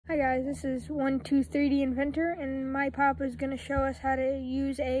Hi guys, this is 123D Inventor, and my papa is going to show us how to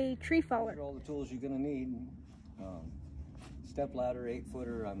use a tree faller. These are all the tools you're going to need. Step ladder,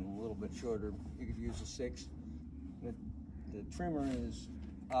 8-footer. I'm a little bit shorter. You could use a 6. The trimmer is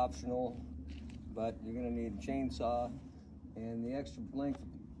optional, but you're going to need a chainsaw, and the extra length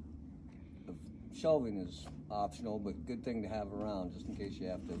of shelving is optional, but good thing to have around just in case you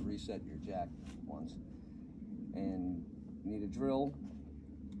have to reset your jack once. And you need a drill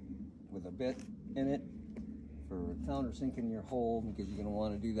with a bit in it for countersinking your hole, because you're going to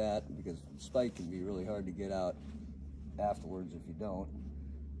want to do that because the spike can be really hard to get out afterwards if you don't.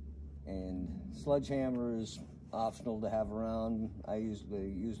 And sledgehammer is optional to have around. I usually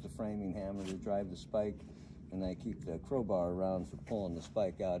use the framing hammer to drive the spike, and I keep the crowbar around for pulling the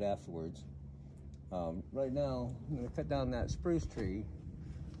spike out afterwards. Right now I'm going to cut down that spruce tree,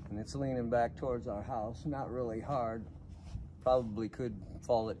 and it's leaning back towards our house. Not really hard. Probably could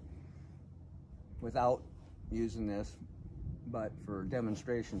fall it without using this, but for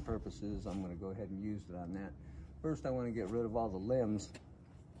demonstration purposes I'm going to go ahead and use it on that. First I want to get rid of all the limbs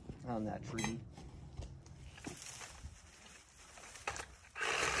on that tree.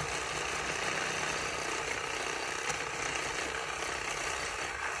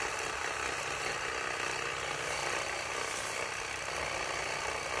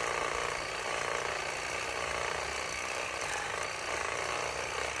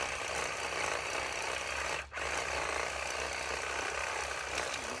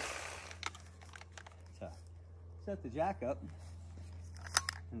 Set the jack up,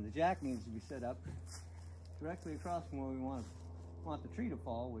 and the jack needs to be set up directly across from where we want the tree to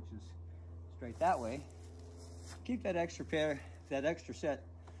fall, which is straight that way. Keep that extra set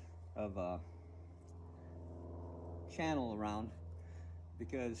of channel around,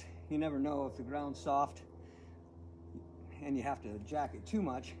 because you never know if the ground's soft and you have to jack it too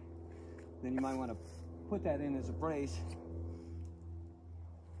much, then you might want to put that in as a brace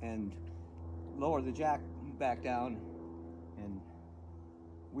and lower the jack back down and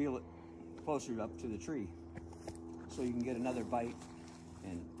wheel it closer up to the tree so you can get another bite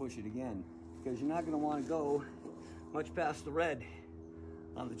and push it again, because you're not going to want to go much past the red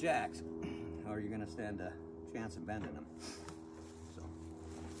on the jacks or you're going to stand a chance of bending them. So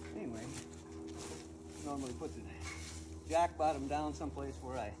anyway, normally put the jack bottom down someplace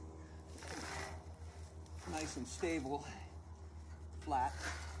where I nice and stable, flat.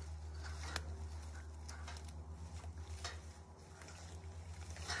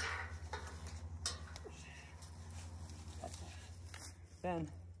 Then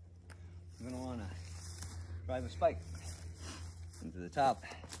I'm going to want to drive a spike into the top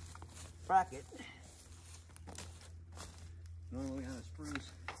bracket. Normally on a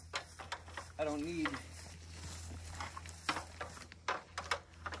spruce, I don't need to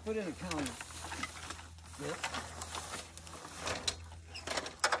put in a counter bit.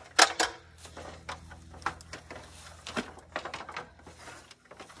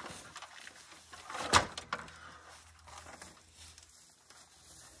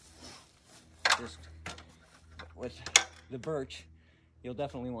 Just with the birch, you'll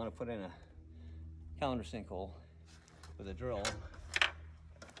definitely want to put in a countersink hole with a drill,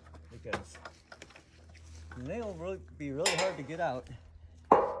 because they'll be really hard to get out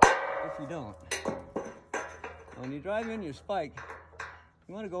if you don't. When you drive in your spike,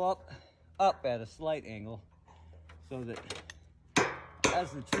 you want to go up at a slight angle so that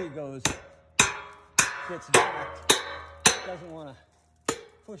as the tree gets back, it doesn't want to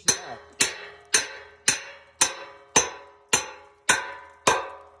push it out.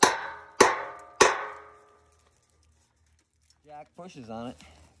 Jack pushes on it,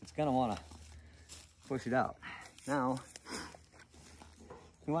 it's going to want to push it out. Now,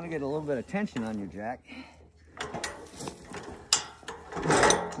 you want to get a little bit of tension on your jack.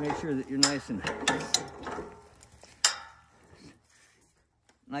 Make sure that you're nice and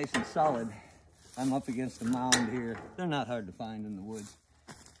solid. I'm up against a mound here. They're not hard to find in the woods.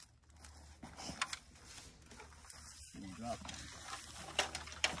 And you drop it.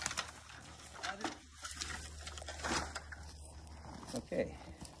 Okay,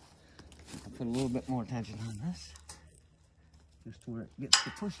 I'll put a little bit more tension on this, just to where it gets to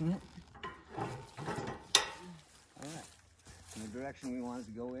pushing it. All right, and the direction we want it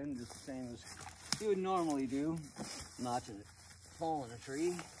to go in, just the same as you would normally do, notching it, falling a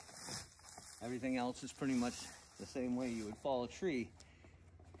tree. Everything else is pretty much the same way you would fall a tree,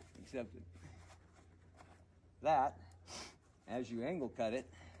 except that, as you angle cut it,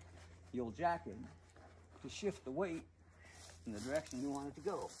 you'll jack it to shift the weight in the direction you want it to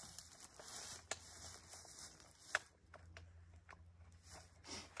go.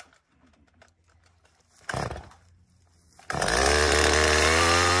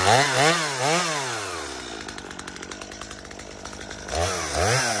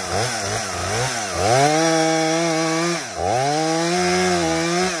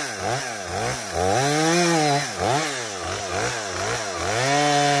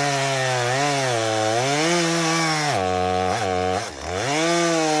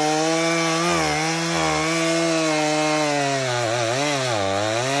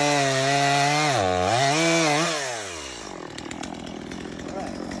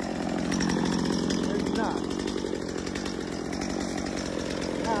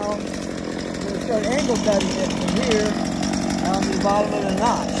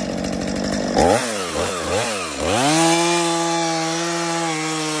 gosh.